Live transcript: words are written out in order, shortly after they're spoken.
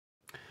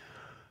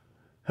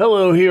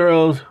Hello,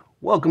 heroes.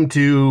 Welcome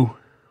to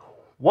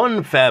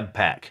one FaB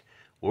pack,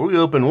 where we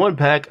open one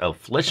pack of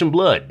Flesh and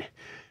Blood.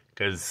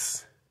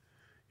 Because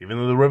even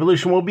though the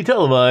revolution won't be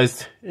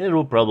televised, it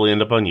will probably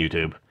end up on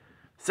YouTube.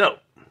 So,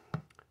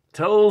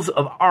 Tales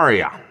of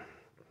Aria.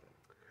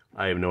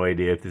 I have no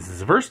idea if this is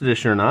the first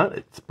edition or not.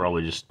 It's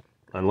probably just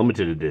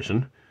unlimited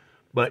edition.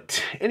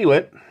 But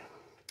anyway,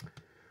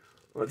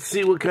 let's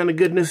see what kind of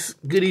goodies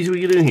we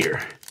get in here.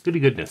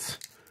 Goodness.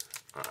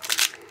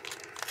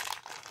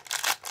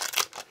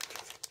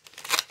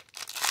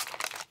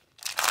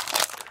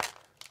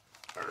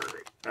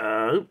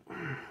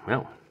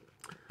 Well,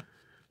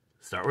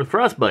 start with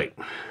Frostbite.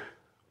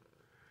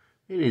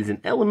 It is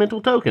an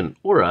elemental token,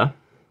 Aura.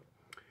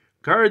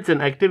 Cards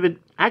and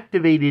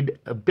activated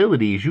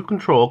abilities you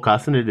control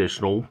cost an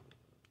additional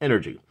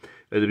energy.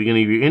 At the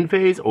beginning of your end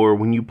phase, or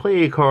when you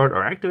play a card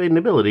or activate an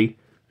ability,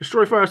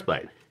 destroy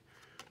Frostbite.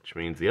 Which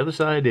means the other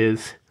side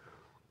is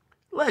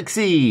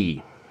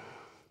Lexi.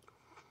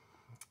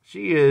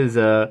 She is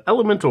an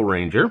elemental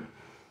ranger.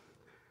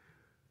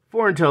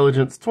 4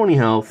 intelligence, 20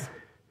 health,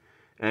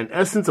 and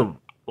essence of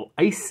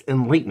ice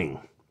and lightning.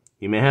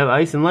 You may have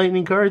ice and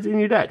lightning cards in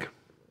your deck.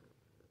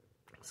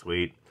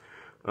 Sweet.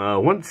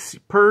 Once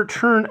per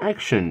turn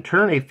action,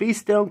 turn a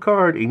face down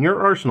card in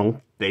your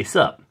arsenal face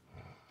up.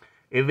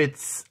 If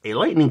it's a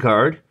lightning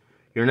card,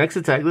 your next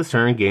attack this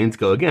turn gains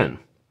go again.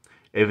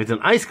 If it's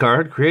an ice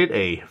card, create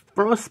a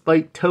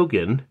frostbite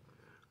token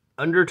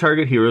under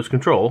target hero's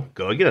control,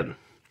 go again.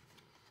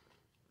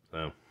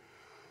 So,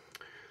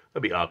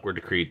 that'd be awkward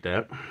to create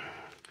that.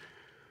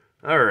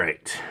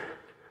 Alright.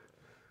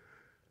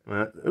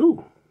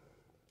 Ooh,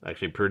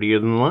 actually prettier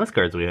than the last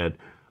cards we had.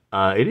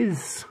 It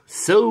is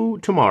So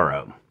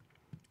Tomorrow.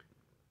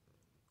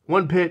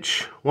 1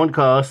 pitch, 1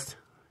 cost.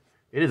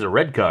 It is a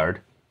red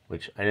card,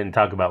 which I didn't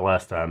talk about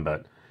last time,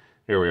 but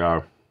here we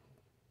are.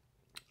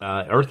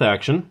 Earth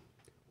action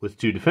with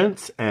 2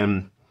 defense,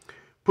 and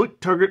put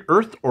target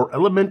Earth or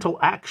Elemental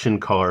action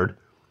card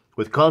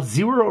with cost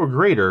 0 or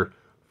greater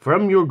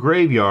from your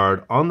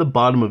graveyard on the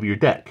bottom of your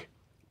deck.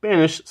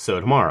 Banish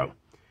So Tomorrow.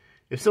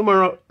 If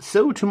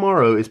So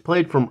Tomorrow is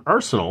played from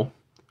Arsenal,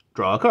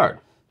 draw a card.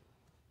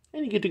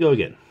 And you get to go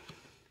again.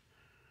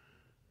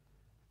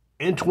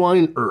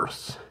 Entwine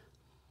Earth.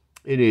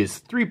 It is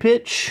 3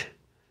 pitch,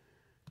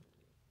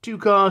 2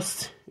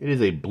 cost. It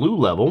is a blue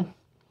level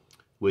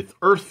with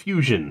Earth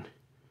Fusion.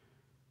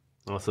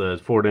 Also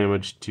has 4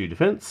 damage, 2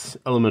 defense,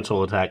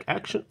 elemental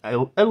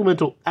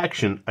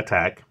action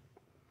attack.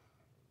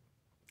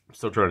 I'm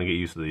still trying to get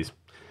used to these.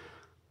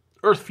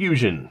 Earth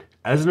Fusion.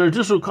 As an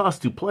additional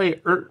cost to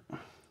play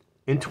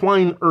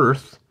Entwine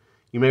Earth,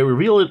 you may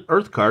reveal an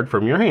Earth card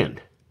from your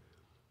hand.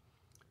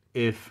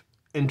 If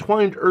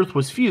Entwined Earth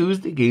was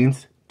fused, it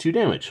gains 2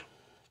 damage.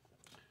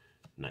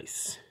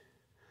 Nice.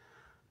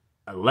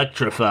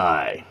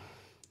 Electrify.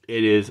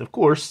 It is, of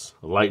course,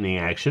 lightning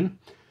action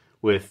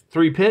with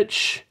 3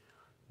 pitch,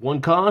 1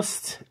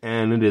 cost,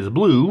 and it is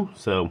blue,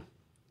 so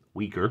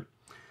weaker.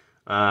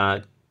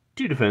 2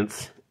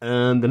 defense,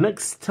 and the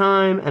next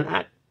time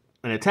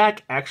an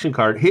attack action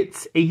card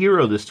hits a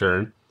hero this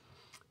turn,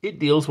 it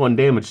deals 1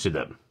 damage to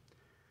them.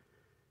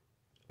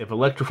 If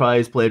Electrify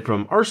is played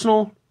from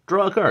Arsenal,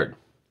 draw a card,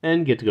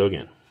 and get to go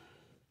again.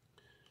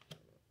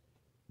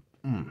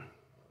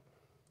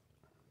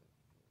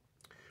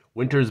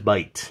 Winter's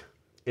Bite.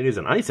 It is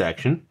an ice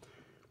action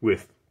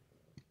with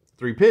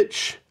 3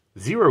 pitch,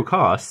 0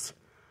 costs,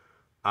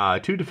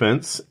 2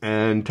 defense,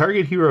 and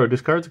target hero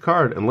discards a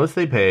card unless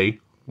they pay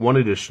 1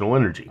 additional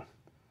energy.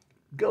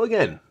 Go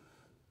again.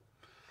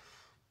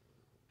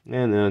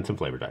 And then some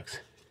flavor decks.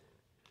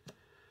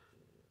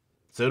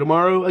 So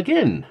tomorrow,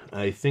 again,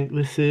 I think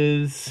this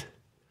is...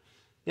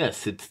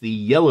 Yes, it's the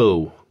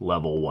yellow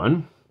level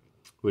one,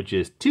 which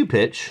is 2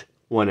 pitch,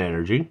 1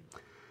 energy.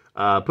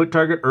 Put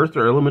target Earth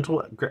or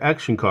Elemental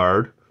action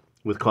card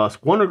with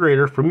cost 1 or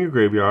greater from your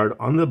graveyard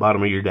on the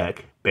bottom of your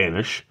deck.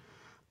 Banish.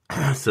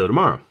 So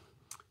tomorrow.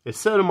 If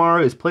So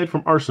Tomorrow is played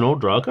from Arsenal,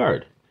 draw a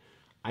card.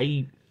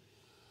 I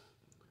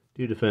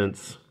do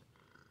defense.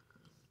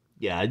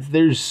 Yeah,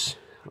 there's...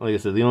 Like I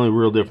said, the only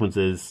real difference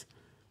is,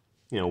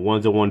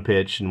 one's a 1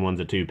 pitch and one's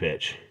a 2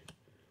 pitch.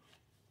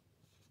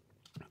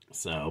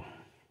 So,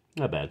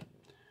 not bad.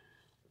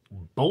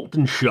 Bolt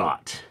and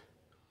Shot.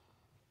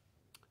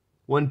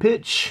 1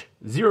 pitch,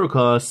 0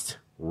 cost,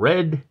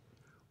 red,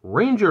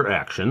 ranger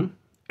action,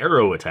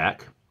 arrow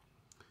attack,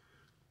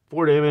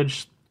 4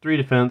 damage, 3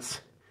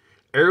 defense.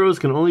 Arrows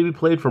can only be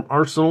played from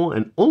Arsenal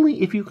and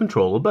only if you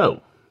control a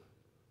bow.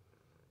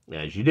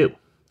 As you do.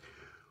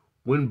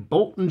 When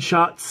Bolt and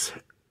Shot's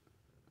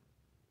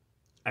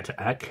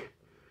attack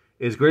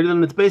is greater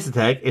than its base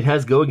attack, it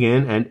has go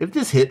again, and if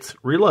this hits,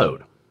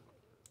 reload.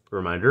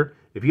 Reminder,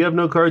 if you have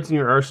no cards in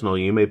your arsenal,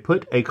 you may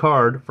put a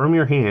card from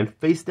your hand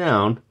face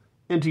down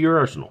into your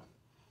arsenal.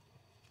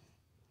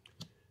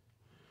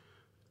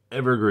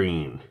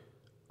 Evergreen.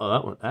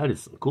 Oh, that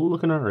is some cool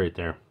looking art right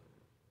there.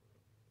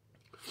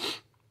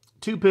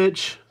 2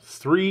 pitch,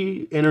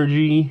 3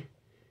 energy.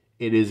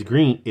 It is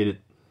green.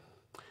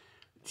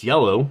 It's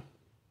yellow.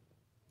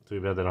 Too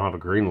bad they don't have a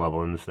green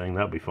level in this thing.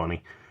 That'd be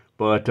funny.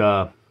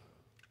 But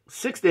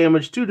 6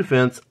 damage, 2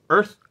 defense,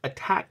 earth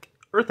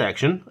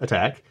action,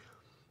 attack.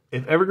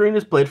 If Evergreen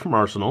is played from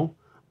Arsenal,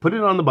 put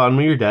it on the bottom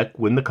of your deck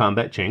when the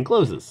combat chain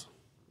closes.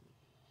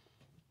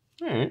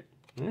 Alright,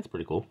 that's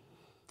pretty cool.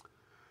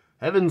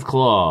 Heaven's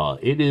Claw.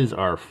 It is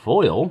our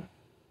foil.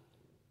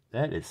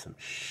 That is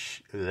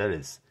that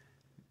is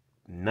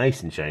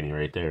nice and shiny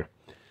right there.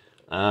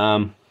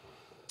 1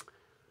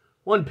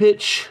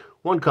 pitch,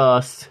 1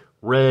 cost,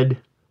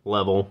 red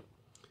level,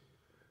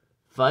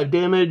 5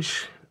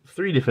 damage,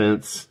 3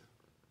 defense.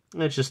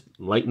 That's just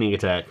lightning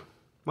attack,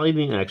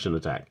 lightning action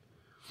attack.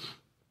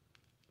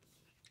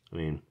 I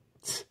mean,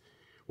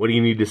 what do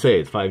you need to say?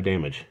 It's 5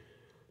 damage.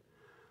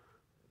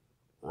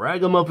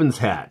 Ragamuffin's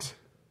Hat.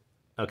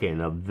 Okay,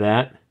 now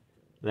that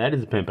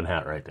is a pimpin'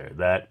 hat right there.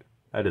 That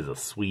is a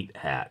sweet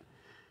hat.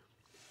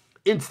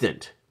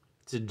 Instant.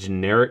 It's a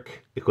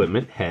generic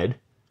equipment. Head.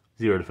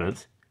 0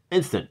 defense.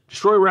 Instant.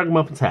 Destroy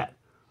Ragamuffin's Hat.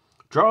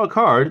 Draw a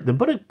card, then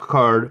put a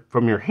card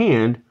from your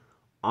hand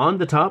on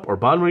the top or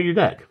bottom of your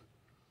deck.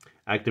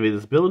 Activate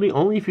this ability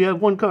only if you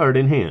have 1 card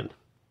in hand.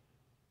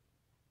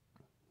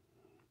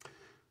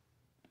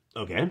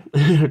 Okay.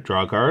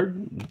 Draw a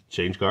card,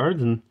 change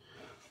cards, and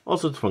all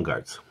sorts of fun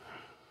cards.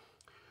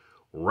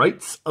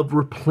 Rites of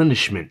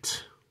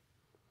Replenishment.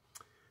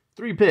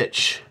 3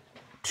 pitch,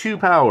 2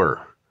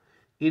 power.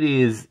 It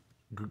is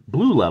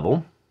blue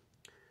level.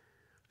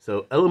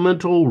 So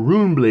Elemental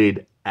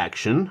Runeblade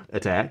action,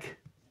 attack.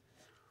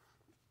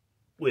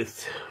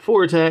 With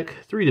 4 attack,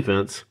 3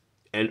 defense,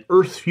 and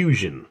Earth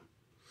Fusion.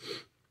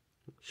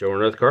 Show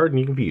an Earth card and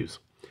you can fuse.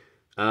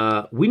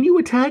 When you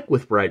attack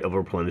with Rite of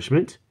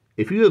Replenishment,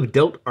 if you have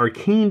dealt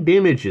arcane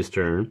damage this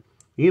turn,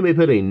 you may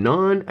put a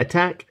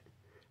non-attack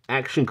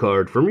action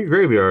card from your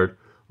graveyard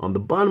on the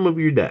bottom of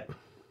your deck.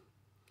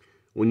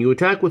 When you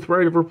attack with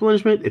Rite of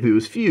Replenishment, if it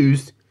was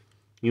fused,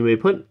 you may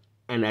put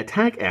an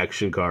attack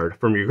action card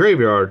from your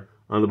graveyard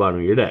on the bottom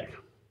of your deck.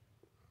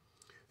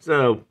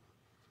 So,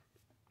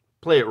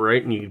 play it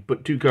right and you can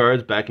put 2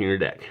 cards back in your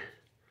deck.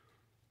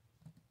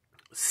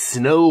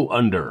 Snow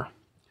Under.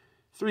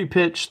 3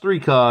 pitch, 3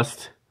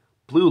 cost,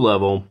 blue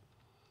level,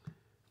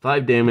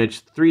 5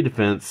 damage, 3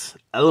 defense,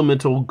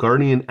 Elemental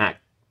Guardian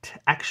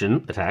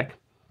action, attack,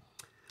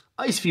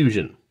 Ice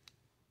Fusion.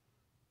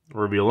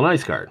 Reveal an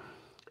ice card.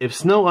 If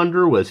Snow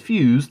Under was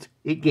fused,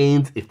 it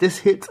gains, if this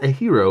hits a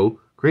hero,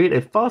 create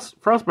a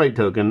Frostbite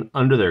token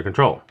under their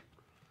control.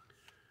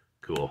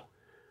 Cool.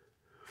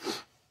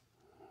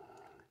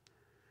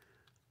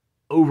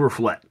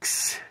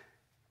 Overflex.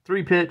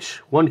 3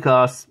 pitch, 1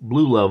 cost,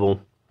 blue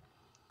level,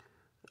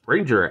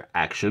 Ranger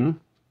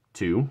action,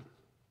 2.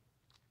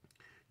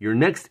 Your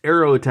next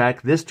arrow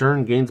attack this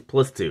turn gains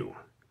 +2.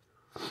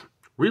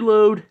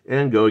 Reload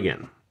and go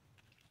again.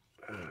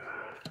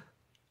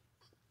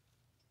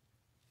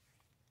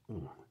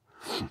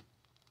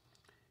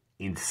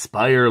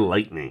 Inspire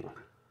Lightning.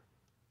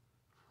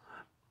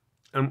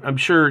 I'm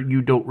sure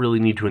you don't really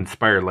need to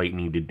inspire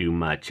lightning to do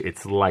much.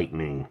 It's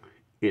lightning.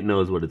 It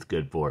knows what it's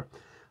good for.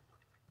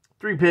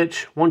 3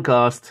 pitch, 1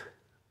 cost,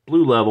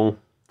 blue level,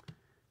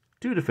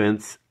 2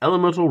 defense,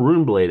 Elemental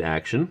Runeblade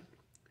action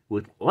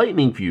with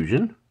Lightning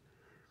Fusion.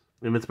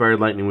 If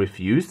Inspired Lightning was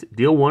fused,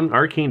 deal 1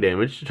 arcane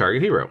damage to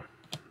target hero.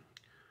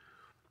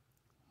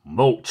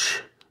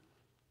 Mulch.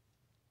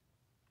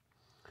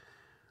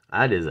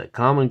 That is a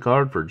common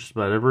card for just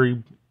about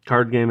every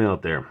card game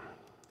out there.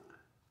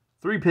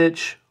 3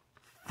 pitch,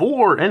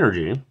 4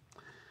 energy,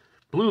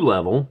 blue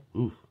level,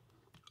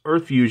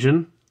 Earth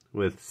Fusion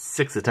with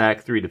 6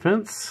 attack, 3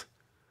 defense.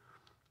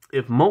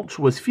 If Mulch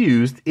was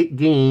fused, it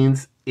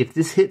gains, if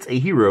this hits a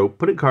hero,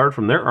 put a card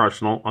from their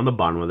arsenal on the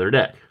bottom of their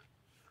deck.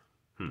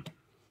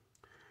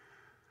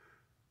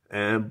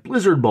 And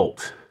Blizzard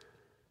Bolt.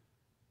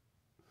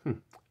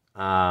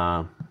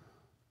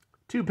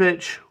 2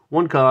 pitch,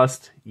 1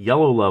 cost,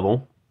 yellow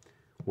level,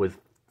 with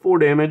 4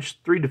 damage,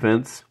 3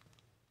 defense.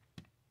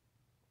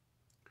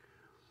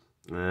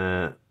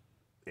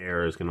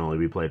 Arrows can only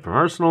be played from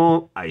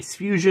Arsenal. Ice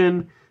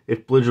Fusion.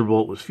 If Blizzard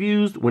Bolt was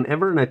fused,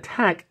 whenever an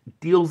attack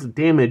deals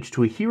damage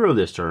to a hero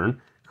this turn,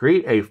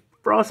 create a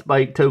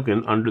Frostbite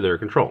token under their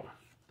control.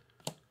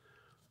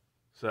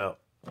 So,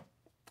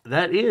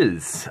 that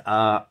is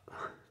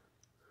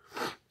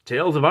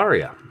Tales of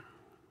Aria,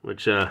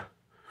 which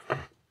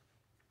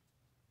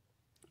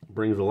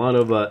brings a lot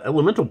of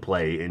elemental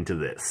play into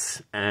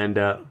this. And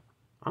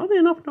oddly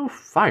enough, no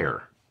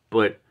fire.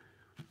 But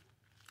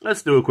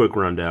let's do a quick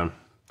rundown.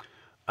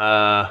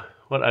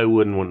 What I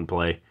would and wouldn't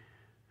play.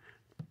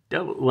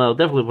 Well,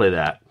 definitely play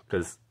that,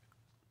 because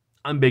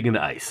I'm big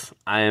into ice.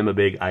 I am a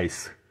big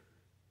ice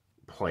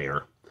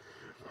player.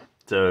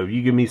 So if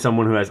you give me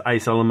someone who has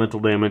ice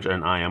elemental damage,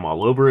 and I am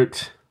all over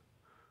it.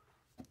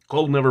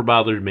 Cold never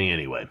bothered me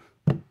anyway.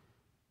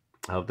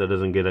 I hope that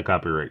doesn't get a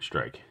copyright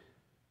strike.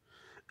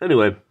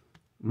 Anyway,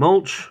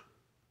 Mulch.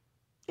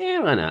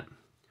 Yeah, why not?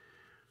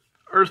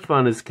 Earth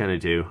Fun is kind of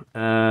too.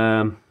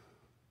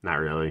 Not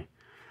really.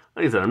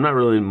 Like I said, I'm not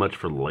really much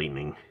for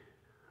lightning.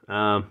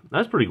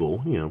 That's pretty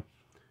cool, you know.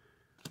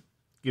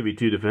 Give you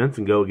 2 defense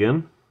and go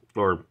again.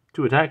 Or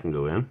 2 attack and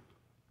go in.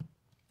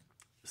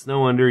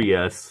 Snow Under,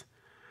 yes.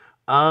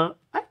 I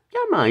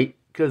might,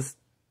 because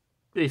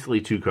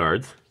basically 2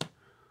 cards.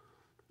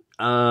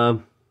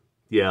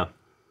 Yeah.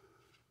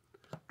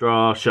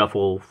 Draw,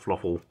 shuffle,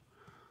 fluffle.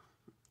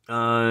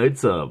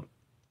 It's a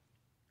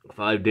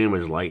 5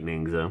 damage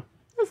lightning, so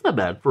that's not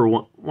bad for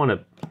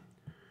one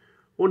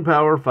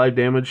power, 5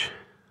 damage.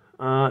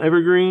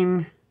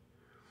 Evergreen.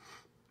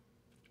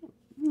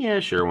 Yeah,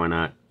 sure, why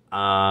not?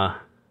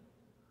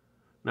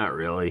 Not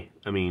really.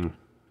 I mean,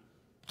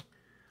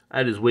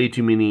 that is way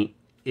too many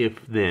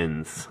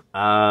if-thens.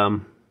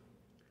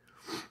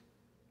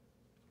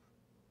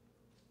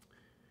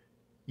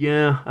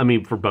 Yeah, I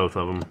mean, for both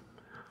of them.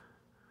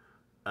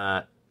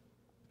 I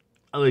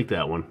like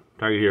that one.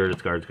 Target hero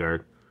discards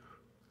card.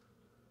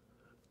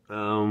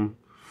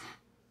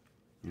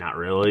 Not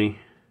really.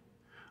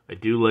 I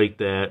do like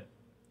that.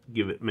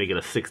 Make it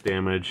a 6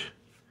 damage.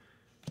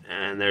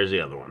 And there's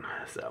the other one.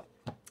 So,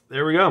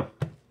 there we go.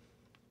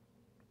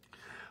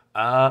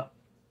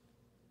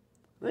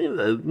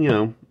 You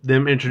know,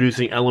 them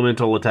introducing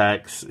elemental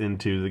attacks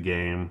into the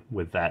game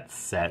with that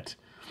set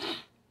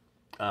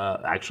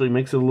actually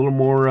makes it a little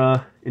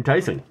more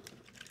enticing.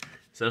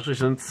 Especially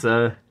since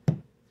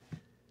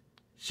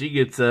she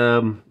gets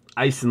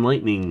ice and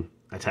lightning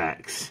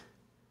attacks.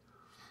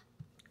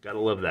 Gotta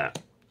love that.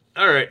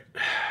 Alright.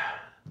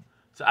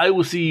 So I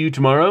will see you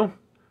tomorrow.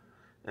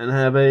 And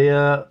have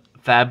a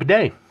FaB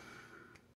day.